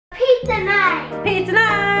pizza night! Pizza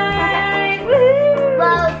night! Woohoo!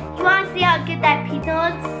 Well, if you want to see how good that pizza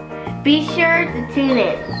looks, be sure to tune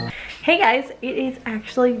in. Hey guys, it is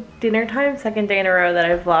actually dinner time, second day in a row that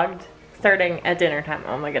I've vlogged starting at dinner time.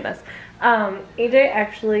 Oh my goodness. AJ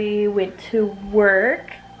actually went to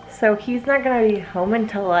work, so he's not gonna be home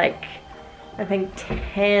until like, I think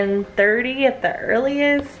 10:30 at the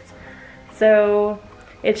earliest. So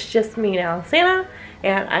it's just me now, Santa,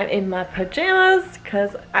 and I'm in my pajamas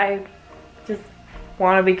because I just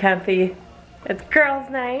want to be comfy. It's girls'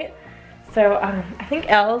 night. So I think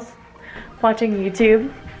Elle's watching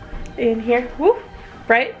YouTube in here. Woo!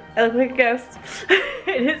 Right? I look like a ghost.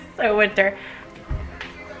 It is so winter.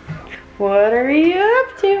 What are you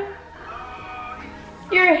up to?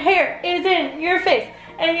 Your hair is in your face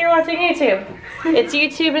and you're watching YouTube. It's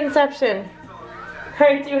YouTube Inception.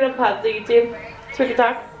 Are you doing a pause to YouTube so we can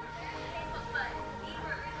talk?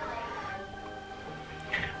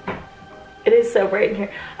 It is so bright in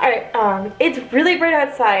here. Alright, it's really bright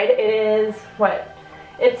outside. It is, what?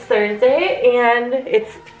 It's Thursday, and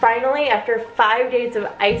it's finally, after 5 days of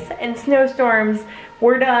ice and snowstorms,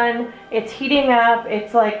 we're done. It's heating up.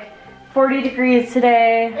 It's like 40 degrees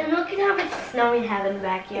today. And look at how much snow we have in the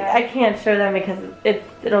backyard. I can't show them because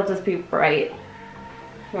it'll just be bright.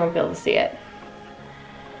 You won't be able to see it.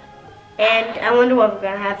 And I wonder what we're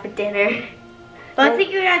gonna have for dinner. But I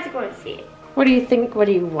think you guys are going to see it. What do you think? What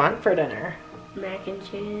do you want for dinner? Mac and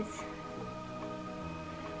cheese.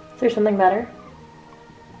 Is there something better?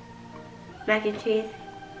 Mac and cheese.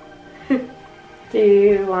 Do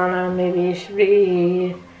you wanna should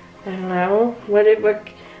we, I don't know,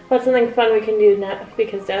 what's something fun we can do now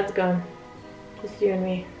because Dad's gone? Just you and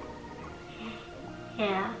me.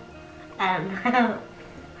 Yeah. I don't know.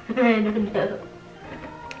 I don't know.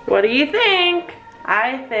 What do you think?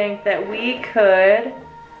 I think that we could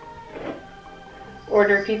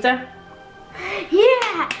order pizza.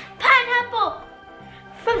 Yeah! Pineapple!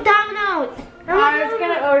 From Domino's! I was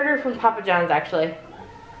gonna order from Papa John's actually.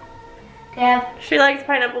 Yeah. She likes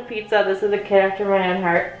pineapple pizza. This is a kid after my own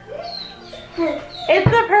heart. It's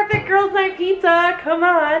the perfect girls' night pizza. Come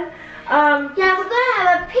on. Yeah, we're gonna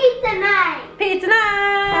have a pizza night. Pizza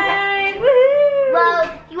night. Woohoo! Well,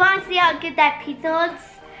 if you want to see how good that pizza looks,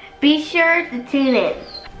 be sure to tune in.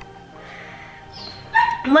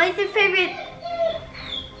 What is your favorite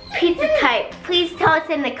pizza type? Please tell us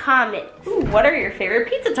in the comments. Ooh, what are your favorite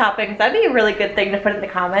pizza toppings? That'd be a really good thing to put in the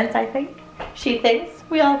comments, I think. She thinks.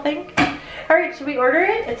 We all think. All right, should we order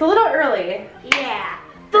it? It's a little early. Yeah,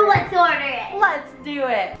 but let's order it. Let's do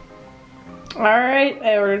it. All right,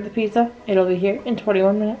 I ordered the pizza. It'll be here in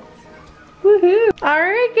 21 minutes. Woohoo! All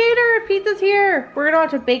right, Gator, pizza's here. We're gonna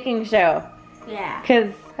watch a baking show. Yeah.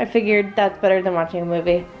 Because I figured that's better than watching a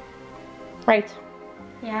movie. Right.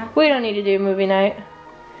 Yeah. We don't need to do a movie night.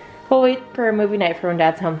 We'll wait for a movie night for when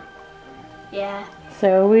Dad's home. Yeah.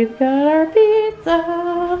 So we've got our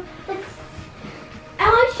pizza. I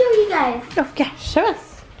want to show you guys. Oh yeah, show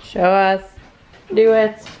us. Show us. Do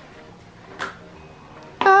it.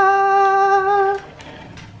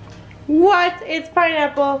 What? It's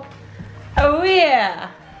pineapple. Oh yeah.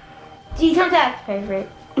 These are Dad's favorite.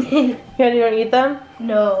 You don't eat them?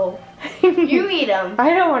 No. You eat them.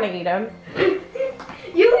 I don't want to eat them.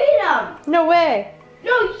 You eat them. No way.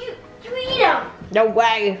 No, you eat them. No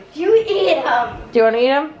way. You eat them. Do you want to eat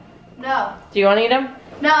them? No. Do you want to eat them?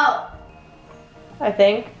 No. I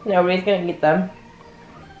think nobody's gonna eat them.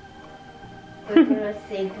 We're gonna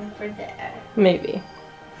save them for Dad. Maybe.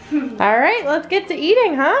 All right, let's get to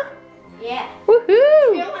eating, huh? Yeah. Woohoo!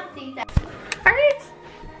 You don't want to see that. All right.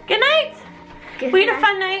 Good night. Good We had night. a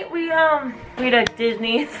fun night. We had a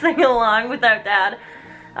Disney sing along without Dad.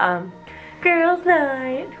 Girls'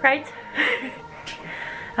 night, right?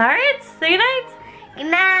 All right. Say good night.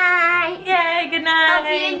 Good night. Yay! Good night. Hope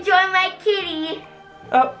you enjoy my kitty.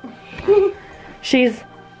 Oh, she's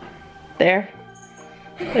there.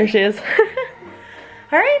 There she is.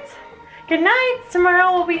 All right. Good night.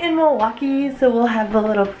 Tomorrow we'll be in Milwaukee, so we'll have a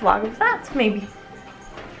little vlog of that, maybe.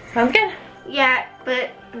 Sounds good. Yeah,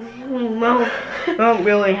 but we won't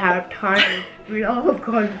really have time. We all have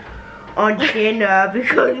gone on dinner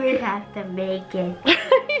because we have to make it.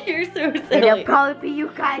 You're so It'll silly. probably be you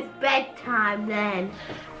guys' bedtime then.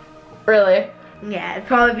 Really? Yeah, it'll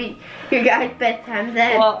probably be your guys' bedtime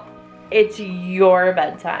then. Well, it's your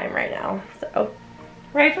bedtime right now, so.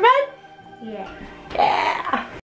 Ready for bed? Yeah. Yeah.